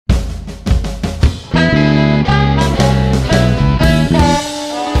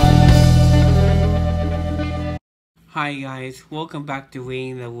Hi guys, welcome back to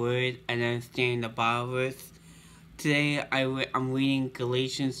reading the Word and understanding the Bible verse. Today I'm reading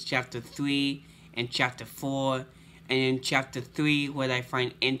Galatians chapter 3 and chapter 4. And in chapter 3, what I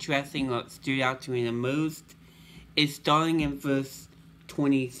find interesting or stood out to me the most is starting in verse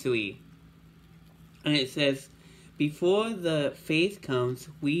 23. And it says, "Before the faith comes,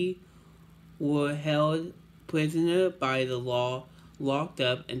 we were held prisoner by the law, locked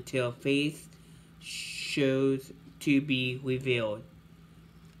up until faith shows to be revealed,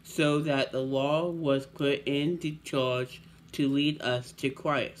 so that the law was put into charge to lead us to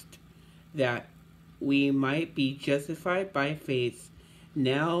Christ, that we might be justified by faith.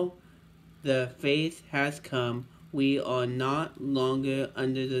 Now the faith has come, we are not longer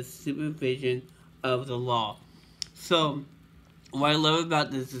under the supervision of the law." So, what I love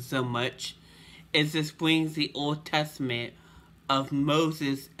about this is so much is this brings the Old Testament of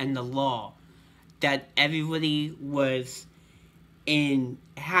Moses and the law, that everybody was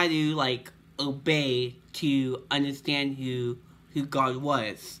had to obey to understand who God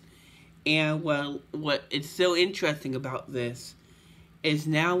was. And what is so interesting about this is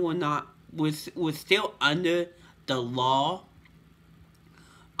now we're still under the law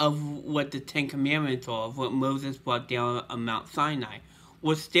of what the Ten Commandments are, of what Moses brought down on Mount Sinai.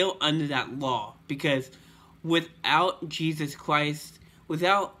 We're still under that law, because without Jesus Christ,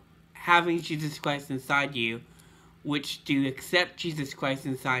 without having Jesus Christ inside you, which to accept Jesus Christ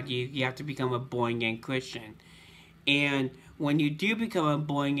inside you, you have to become a born-again Christian. And when you do become a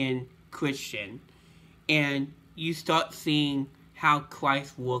born-again Christian, and you start seeing how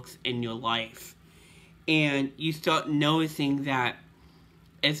Christ works in your life, and you start noticing that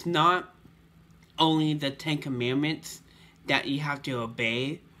it's not only the Ten Commandments that you have to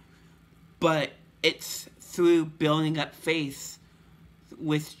obey, but it's through building up faith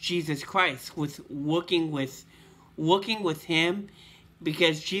with Jesus Christ, with working with Him,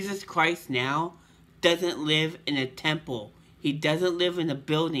 because Jesus Christ now doesn't live in a temple. He doesn't live in a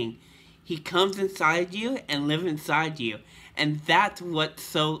building. He comes inside you and lives inside you. And that's what's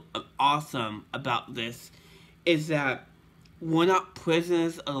so awesome about this, is that we're not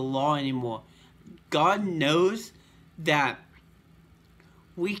prisoners of the law anymore. God knows that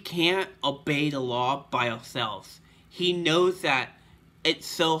we can't obey the law by ourselves. He knows that it's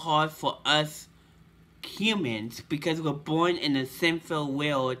so hard for us humans, because we're born in a sinful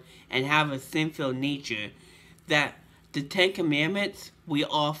world and have a sinful nature, that the Ten Commandments, we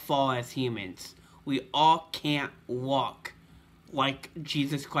all fall as humans. We all can't walk like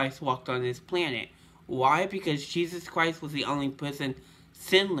Jesus Christ walked on this planet. Why? Because Jesus Christ was the only person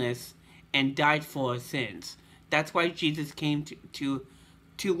sinless and died for our sins. That's why Jesus came to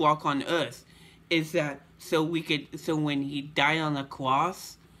walk on earth, is that so when he died on the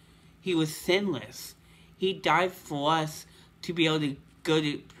cross, he was sinless. He died for us to be able to go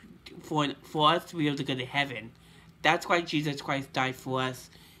to for us to be able to go to heaven. That's why Jesus Christ died for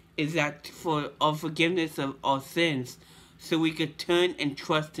us, is that for our forgiveness of our sins, so we could turn and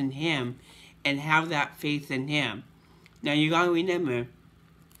trust in Him and have that faith in Him. Now you gotta remember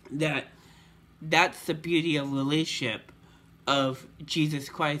that that's the beauty of relationship of Jesus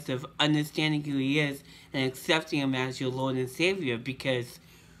Christ, of understanding who He is and accepting Him as your Lord and Savior, because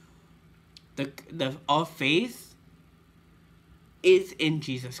our faith is in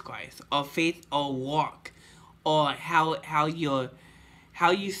Jesus Christ. Our faith, our walk, or how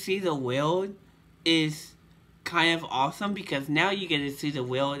you see the world is kind of awesome, because now you get to see the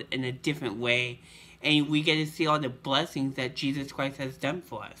world in a different way, and we get to see all the blessings that Jesus Christ has done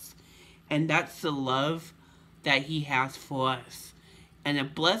for us. And that's the love that He has for us. And the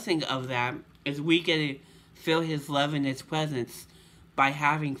blessing of that is we get to feel His love and His presence by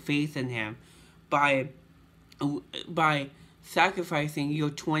having faith in Him, by sacrificing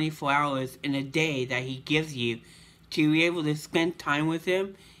your 24 hours in a day that He gives you to be able to spend time with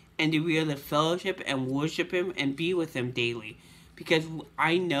Him, and to be able to fellowship and worship Him and be with Him daily. Because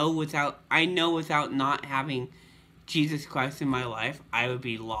I know without not having Jesus Christ in my life, I would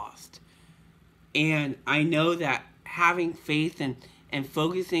be lost. And I know that having faith and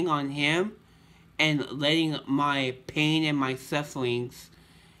focusing on Him and letting my pain and my sufferings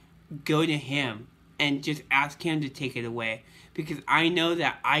go to Him and just ask Him to take it away. Because I know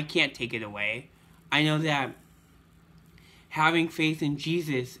that I can't take it away. I know that having faith in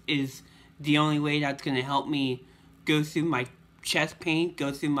Jesus is the only way that's going to help me go through my chest pain,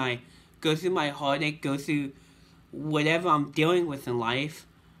 go through my heartache, go through whatever I'm dealing with in life.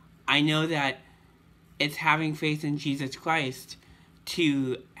 I know that it's having faith in Jesus Christ,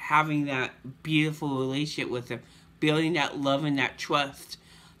 to having that beautiful relationship with Him, building that love and that trust,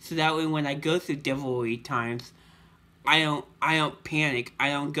 so that way when I go through difficult times, I don't panic. I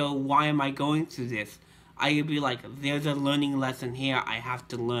don't go, why am I going through this? I could be like, there's a learning lesson here I have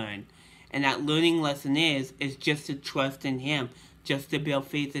to learn. And that learning lesson is just to trust in Him, just to build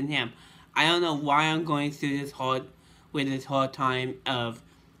faith in Him. I don't know why I'm going through this hard time of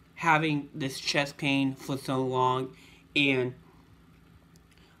having this chest pain for so long and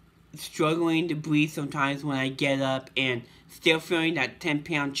struggling to breathe sometimes when I get up and still feeling that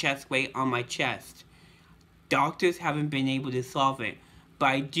 10-pound chest weight on my chest. Doctors haven't been able to solve it, but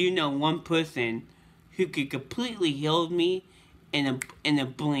I do know one person who could completely heal me in a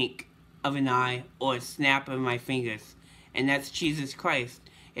blink of an eye or a snap of my fingers, and that's Jesus Christ.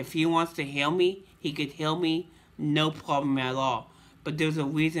 If He wants to heal me, He could heal me, no problem at all. But there's a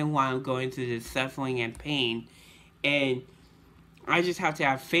reason why I'm going through this suffering and pain, and I just have to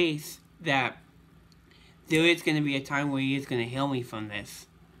have faith that there is going to be a time where He is going to heal me from this.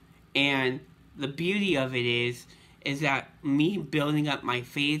 And the beauty of it is that me building up my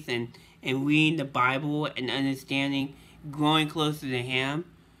faith and reading the Bible and understanding, growing closer to Him,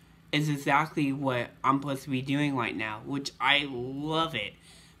 is exactly what I'm supposed to be doing right now, which I love it,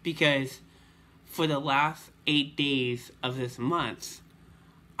 because for the last 8 days of this month,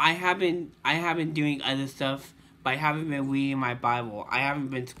 I have been doing other stuff, but I haven't been reading my Bible. I haven't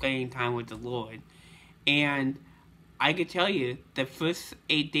been spending time with the Lord, and I could tell you the first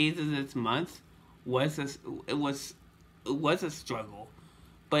 8 days of this month was a struggle,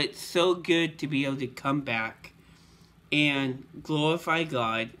 but it's so good to be able to come back and glorify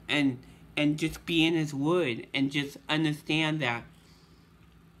God and just be in His Word and just understand that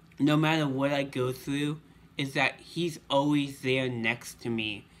no matter what I go through, is that He's always there next to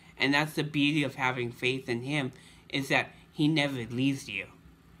me. And that's the beauty of having faith in Him, is that He never leaves you.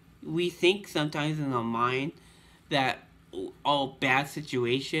 We think sometimes in our mind that, oh, bad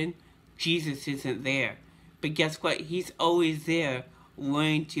situation, Jesus isn't there. But guess what? He's always there,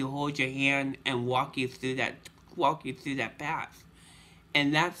 willing to hold your hand and walk you through that path.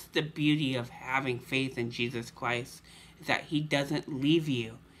 And that's the beauty of having faith in Jesus Christ, is that He doesn't leave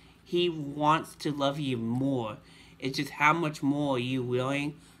you. He wants to love you more. It's just how much more are you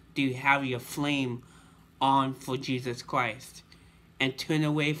willing to have your flame on for Jesus Christ and turn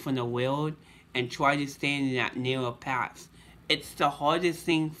away from the world and try to stand in that narrow path. It's the hardest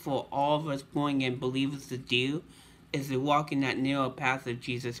thing for all of us born-again believers to do, is to walk in that narrow path of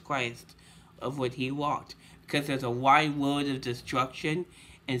Jesus Christ, of what He walked. Because there's a wide world of destruction,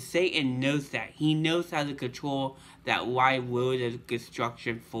 and Satan knows that. He knows how to control that wide world of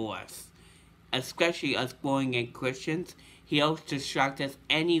destruction for us. Especially us born-again Christians, he helps distract us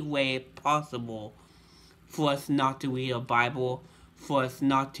any way possible for us not to read a Bible, for us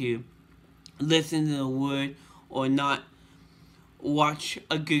not to listen to the Word, or not watch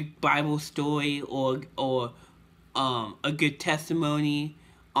a good Bible story or a good testimony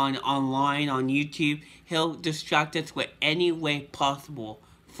online on YouTube. He'll distract us with any way possible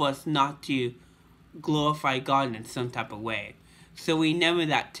for us not to glorify God in some type of way. So remember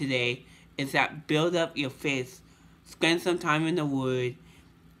that today, is that build up your faith, spend some time in the Word,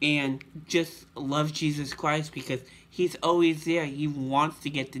 and just love Jesus Christ, because He's always there. He wants to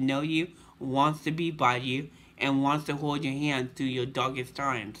get to know you, wants to be by you, and wants to hold your hand through your darkest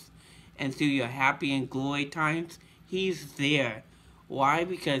times. And through your happy and glory times, He's there. Why?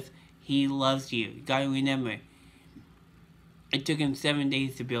 Because He loves you. You gotta remember, it took Him 7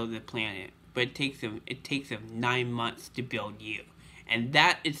 days to build the planet, but it takes him 9 months to build you. And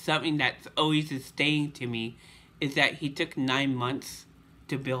that is something that's always staying to me, is that He took 9 months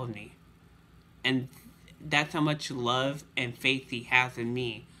to build me. And that's how much love and faith He has in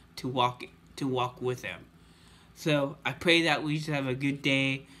me to walk with Him. So I pray that we should have a good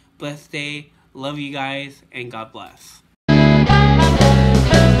day, blessed day. Love you guys, and God bless.